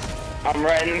 I'm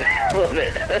right in the middle of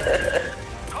it.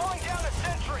 Calling down a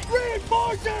sentry.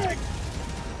 Reinforcing!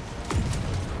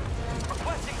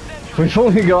 Requesting sentry. We've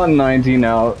only gotten 19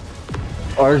 out.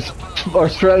 Our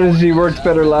strategy worked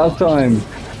better last time.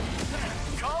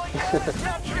 Calling down a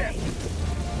sentry.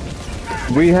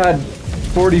 We had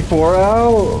 44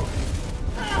 out.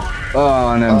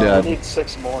 Oh, and I'm I dead. need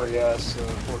 6 more, yes,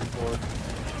 44.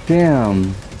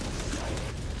 Damn.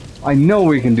 I know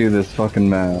we can do this fucking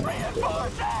map.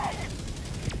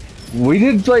 We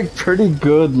did like pretty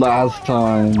good last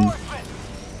time.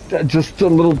 Just a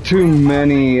little too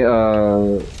many,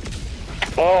 Oh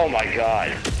my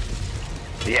god.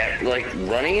 Yeah, like,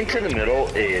 running into the middle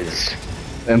is...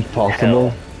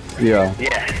 impossible. Yeah.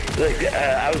 Yeah, like,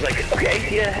 I was like,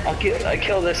 okay, yeah, I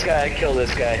kill this guy,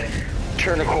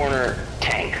 turn a corner,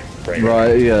 tank.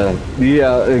 Right, yeah.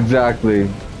 Yeah, exactly.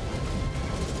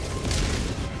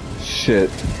 Shit.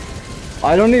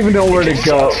 I don't even know where to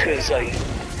go. Cause, like,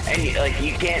 and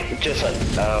you can't just like,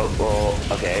 oh,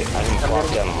 well, okay, I can plop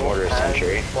down a mortar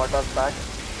sentry. What was back?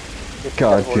 You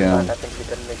God can hold damn. that, I think we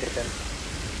can make it in.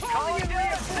 Calling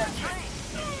down a sentry.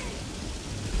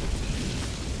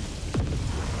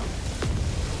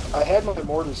 I had my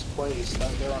mortars placed,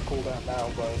 they're on cooldown now,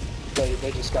 but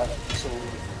they just got absolutely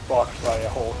fucked by a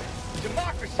Hulk.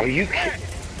 Democracy. Are you kidding?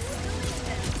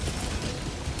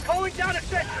 Calling down a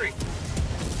sentry.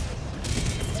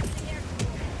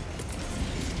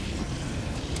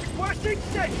 Requesting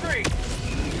sentry.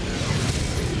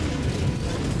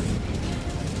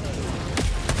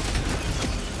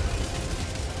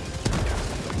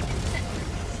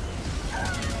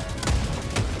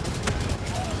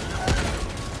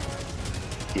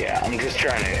 Yeah, I'm just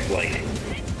trying to, like,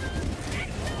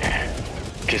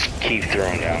 just keep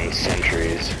throwing down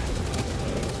sentries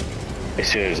as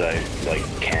soon as I, like,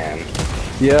 can.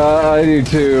 Yeah, I do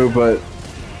too, but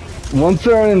once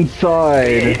they're inside,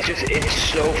 It's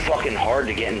so fucking hard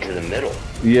to get into the middle.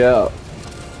 yeah.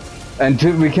 And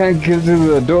we can't get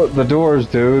to the doors,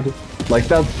 dude. Like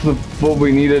that's what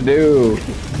we need to do.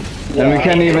 And we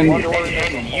can't even. And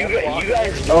you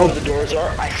guys know where the doors are.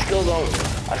 I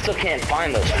still can't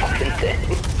find those fucking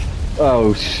things.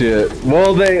 Oh shit.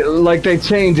 Well, they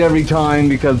change every time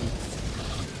because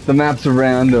the maps are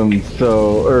random.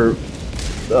 So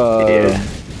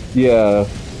yeah.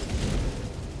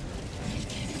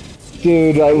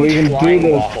 Dude, we can do Flying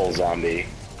this. waffle zombie.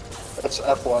 That's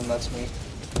F1, that's me.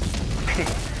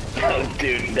 Oh,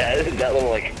 dude, that little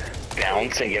like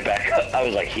bounce and get back up. I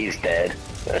was like, he's dead.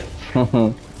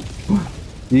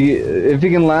 If you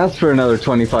can last for another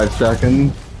 25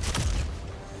 seconds.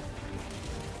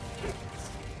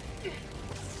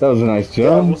 That was a nice Yeah,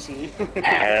 jump. we'll see.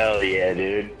 Hell yeah,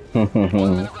 dude. One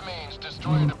minute remains.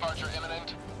 Destroyer departure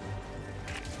imminent.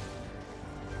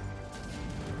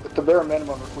 At the bare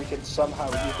minimum, if we can somehow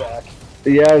evac.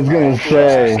 Yeah, I was gonna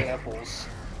say. Samples.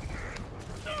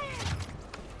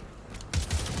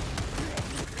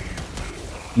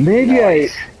 Maybe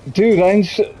Nice. Dude,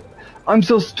 I'm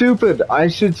so stupid. I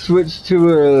should switch to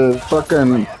a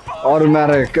fucking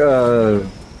automatic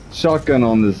shotgun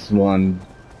on this one.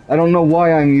 I don't know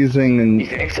why I'm You using.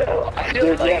 think so? I feel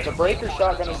Dude, yeah, like the breaker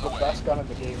shotgun is the best gun in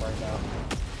the game right now.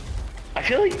 I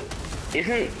feel like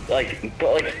isn't like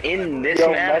but like in this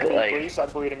Yo, map med me, like please, I'm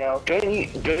bleeding out. don't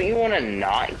you want to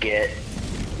not get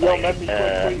Yo, like, med me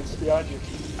quick, please, behind you.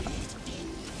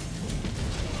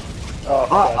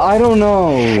 Oh, I don't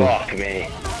know. fuck me.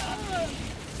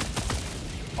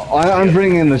 I'm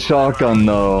bringing the shotgun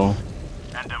though.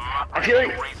 I feel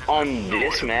like on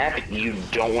this map you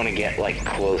don't want to get like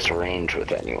close range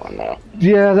with anyone though.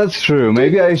 Yeah, that's true.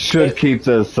 Maybe I should keep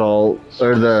the assault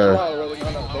or the.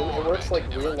 No, it works like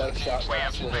real life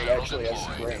shotguns where it actually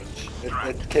has range.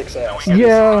 It kicks ass.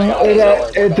 Yeah,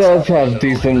 it does have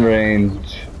decent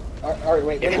range. Alright,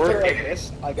 wait, let If me put we're- it like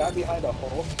this. I got behind a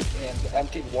Hulk and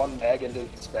emptied one mag into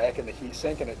its back in the heat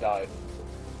sink and it died.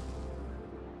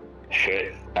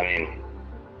 Shit. I mean,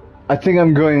 I think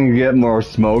I'm going to get more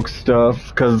smoke stuff,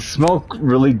 because smoke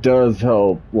really does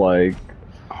help, like,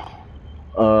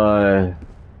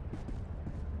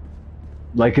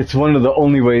 it's one of the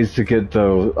only ways to get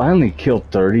those. I only killed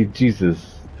 30,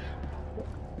 Jesus.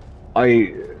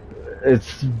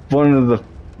 It's one of the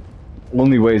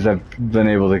only ways I've been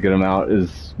able to get them out is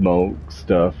smoke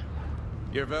stuff.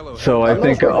 Your fellow So I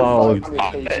think I'll... dude,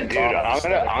 I'm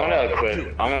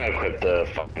gonna equip the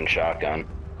fucking shotgun.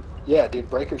 Yeah, dude,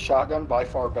 Breaker shotgun, by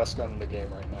far best gun in the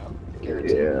game right now.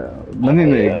 Guaranteed. Yeah, let me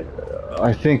make...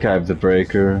 I think I have the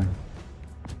breaker.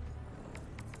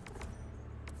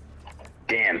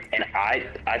 Damn, and I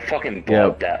fucking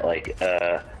bought that, like,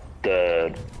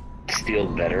 the Steel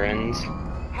Veterans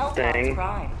Health thing.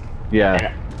 Prime. Yeah.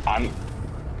 And I'm...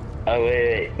 Oh,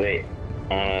 wait.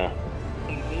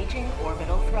 Engaging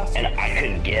orbital thrusters. And I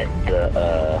could get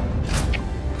the,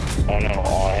 oh no,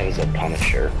 all I have is a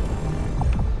Punisher.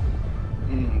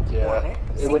 Yeah. I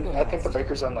think the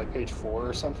Breaker's on, like, page 4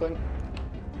 or something.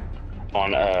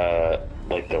 On,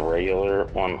 like the regular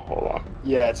one? Hold on.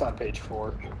 Yeah, it's on page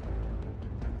 4.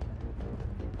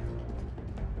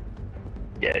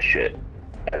 Yeah, shit.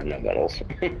 I have no medals.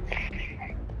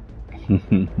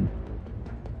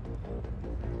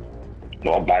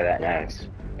 Well, I'll buy that next.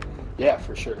 Yeah,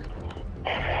 for sure.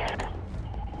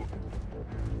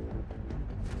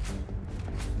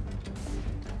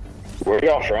 Where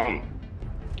y'all from?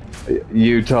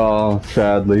 Utah,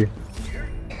 sadly.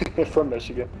 From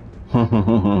Michigan.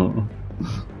 Oh,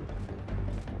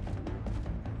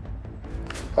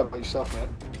 How about yourself, man?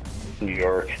 New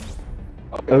York.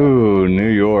 Okay. New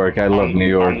York. I love New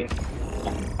York.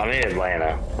 I'm in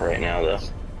Atlanta right now, though.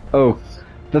 Oh,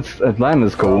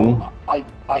 Atlanta's cool.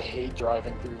 I hate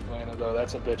driving through Atlanta though.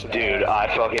 That's a bitch. Dude, I'm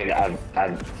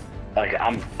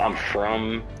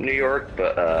from New York,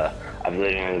 but I've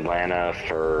lived in Atlanta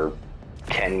for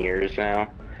 10 years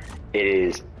now. It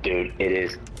is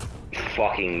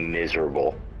fucking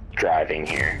miserable driving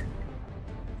here.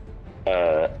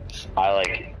 I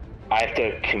have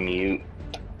to commute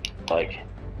like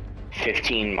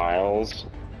 15 miles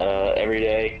every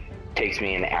day. Takes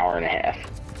me an hour and a half.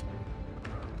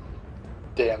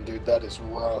 Damn, dude, that is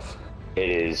rough. It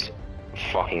is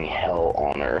fucking hell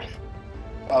on earth.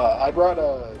 I brought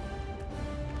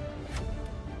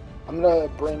I'm gonna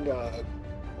bring a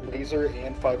laser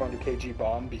and 500 kg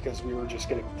bomb because we were just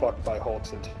getting fucked by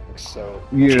Hulks and tanks, so...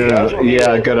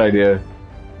 Yeah, good idea.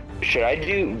 Should I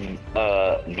do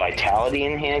vitality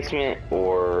enhancement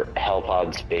or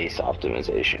Hellpod space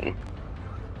optimization?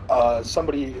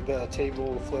 The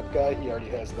table flip guy, he already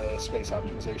has the space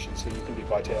optimization, so you can do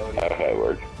vitality. Okay,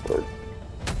 word.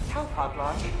 Hellpod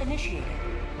launch initiated.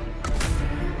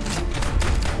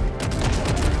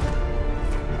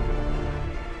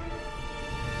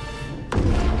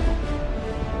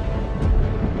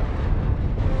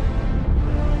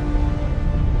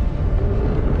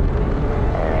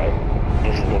 Alright,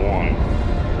 this is the one.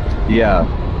 Yeah.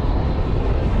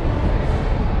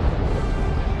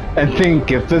 And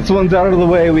think, if this one's out of the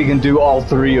way, we can do all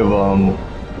 3 of them.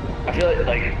 I feel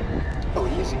like Oh,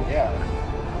 easy, yeah.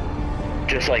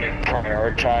 just like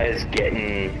prioritize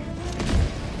getting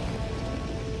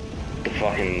the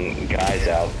fucking guys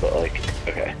out, but like,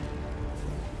 okay.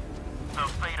 The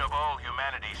fate of all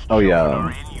humanity's Oh, yeah. children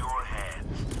are in your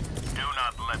hands. Do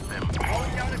not let them.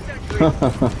 Calling down a sentry.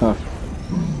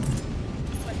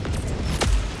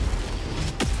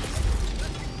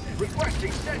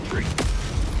 Requesting sentry.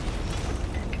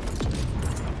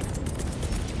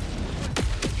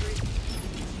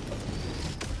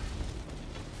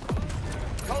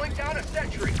 Calling down a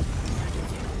sentry.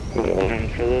 Going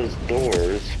for those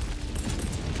doors.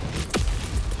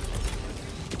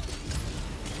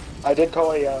 I did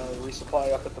call a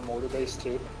resupply up at the mortar base,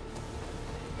 too.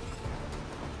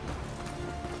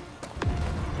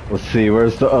 Let's see,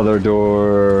 where's the other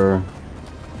door?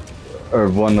 Or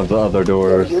one of the other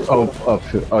doors. Oh, up.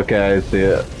 Okay, I see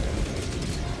it.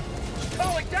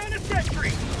 Calling down a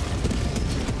sentry.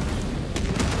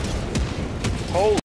 Holy